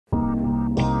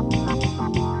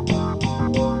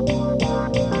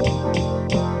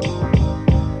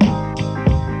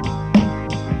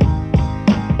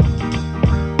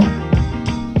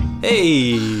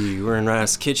Hey, we're in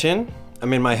Rasta's kitchen.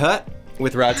 I'm in my hut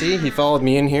with Rati. He followed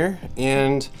me in here,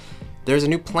 and there's a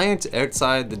new plant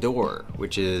outside the door,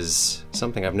 which is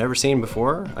something I've never seen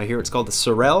before. I hear it's called the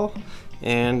sorrel,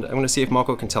 and I'm gonna see if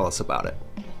Mokko can tell us about it.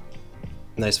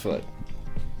 Nice foot.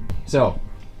 So,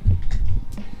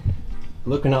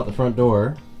 looking out the front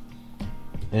door,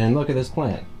 and look at this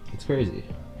plant. It's crazy.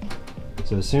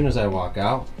 So as soon as I walk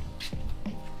out,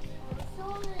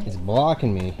 it's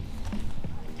blocking me.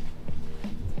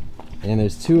 And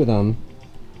there's two of them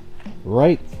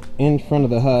right in front of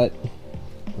the hut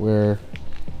where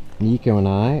Nico and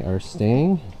I are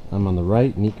staying. I'm on the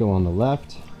right, Nico on the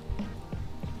left.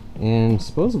 And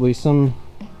supposedly some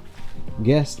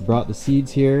guest brought the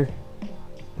seeds here.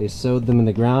 They sowed them in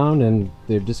the ground and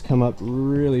they've just come up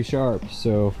really sharp.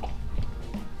 So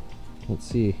let's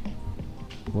see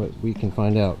what we can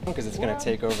find out. Because it's going to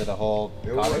take over the whole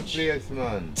cottage. Place,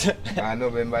 man.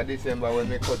 November, December when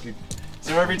we cut it.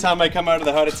 So every time I come out of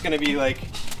the hut, it's gonna be like,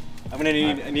 I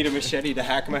need a machete to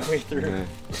hack my way through. Yeah.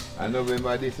 And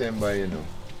November, December, you know.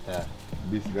 Yeah.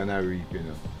 This gonna reap, you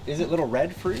know. Is it little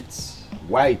red fruits?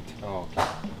 White. Oh, okay.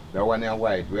 That one is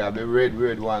white. We have the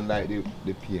red one like the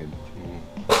paint.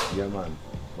 Mm. Yeah, man.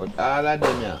 But all of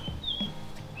them, yeah.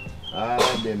 All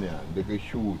of them, yeah. The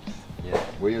shoots. Yeah.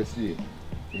 Where you see,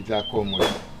 it's a come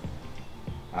with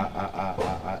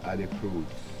the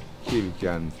fruits. Kill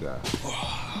cancer.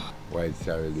 White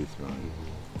sorrel this man.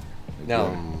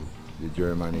 No. The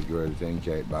German girls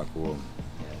enjoy it back home.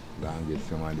 Go and get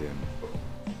some of them.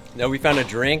 No, we found a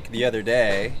drink the other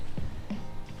day,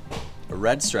 a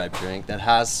Red Stripe drink that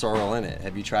has sorrel in it.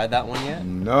 Have you tried that one yet?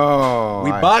 No.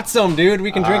 We bought some, dude.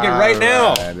 We can drink it right now.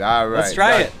 All right. Let's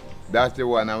try it. That's the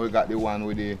one, and we got the one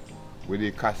with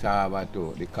the cassava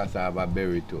too, the cassava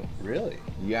berry too. Really?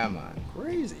 Yeah, man.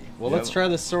 Crazy. Well, Yeah, let's try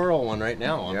the sorrel one right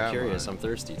now. I'm curious. Man. I'm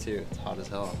thirsty too. It's hot as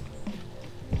hell.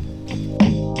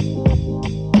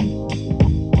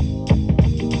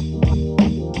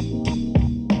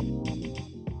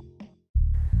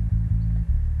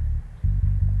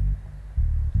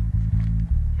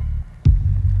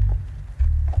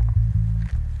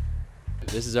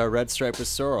 This is our Red Stripe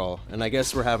Sorrel, and I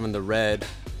guess we're having the red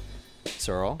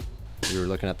sorrel. We were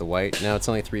looking at the white. Now it's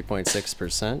only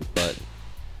 3.6%, but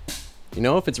you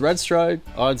know, if it's Red Stripe,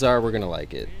 odds are we're gonna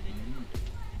like it.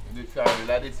 The sorrel,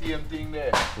 that's the same thing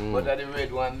there, but that the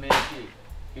red one make it.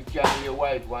 It can be a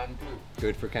white one too.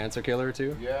 Good for cancer killer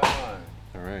too? Yeah, man.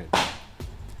 All right.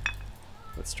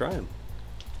 Let's try them.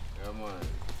 Yeah, man.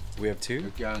 We have two?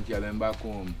 You can carry them back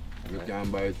home. You can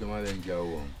buy some of them carry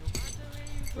home.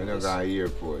 When you go to the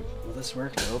airport. Will this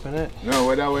work to open it? No,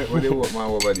 what they walk my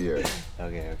over there.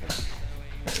 Okay.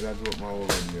 That's what my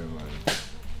over there, man.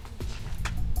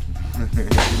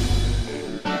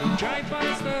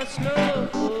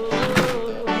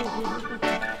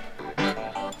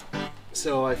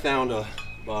 So I found a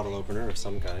bottle opener of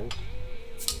some kind.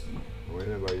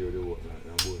 Whenever you do what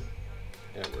that boy.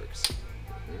 Yeah, it works.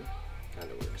 Yeah?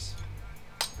 Kinda works.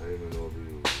 I don't know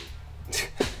if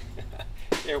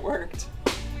you It worked.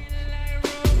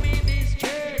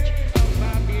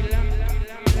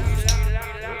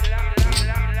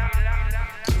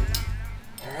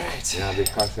 Alright. yeah, the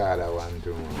cassava one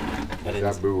too.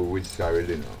 That brew with sorrel,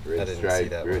 you know. Red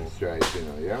Stripe, you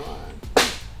know. Yeah, man.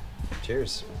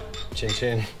 Cheers. Chin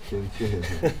chin. Chin chin.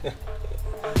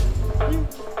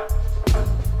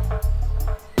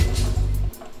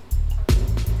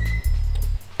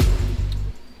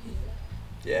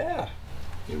 Yeah.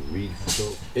 It reads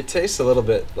so. It tastes a little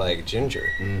bit like ginger.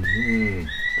 Mm-hmm.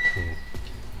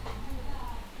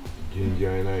 Ginger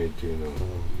and ice, you know.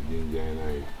 Ginger and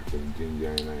ice. Some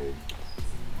ginger and ice.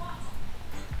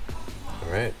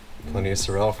 Alright. Plenty of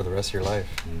sorrel for the rest of your life.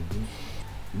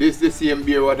 This is the same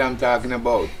beer what I'm talking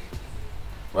about.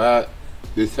 Well,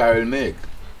 the sorrel make.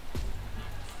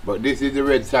 But this is the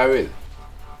red sorrel.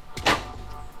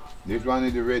 This one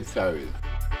is the red sorrel.